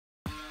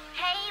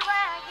Hey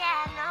world,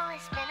 yeah, I know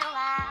it's been a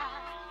while.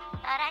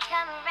 Thought I'd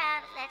come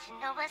around and let you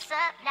know what's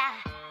up now.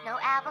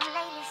 No album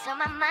lately, so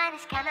my mind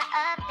is kinda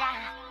up down.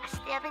 I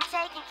still been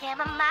taking care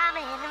of my mama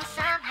and them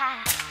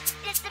somehow.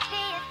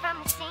 Disappeared from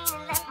the scene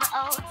and left my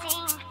old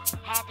team.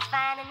 Had to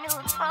find a new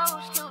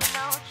approach to an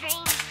old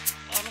dream.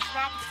 And it's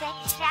not to take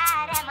a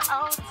shot at my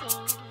old team.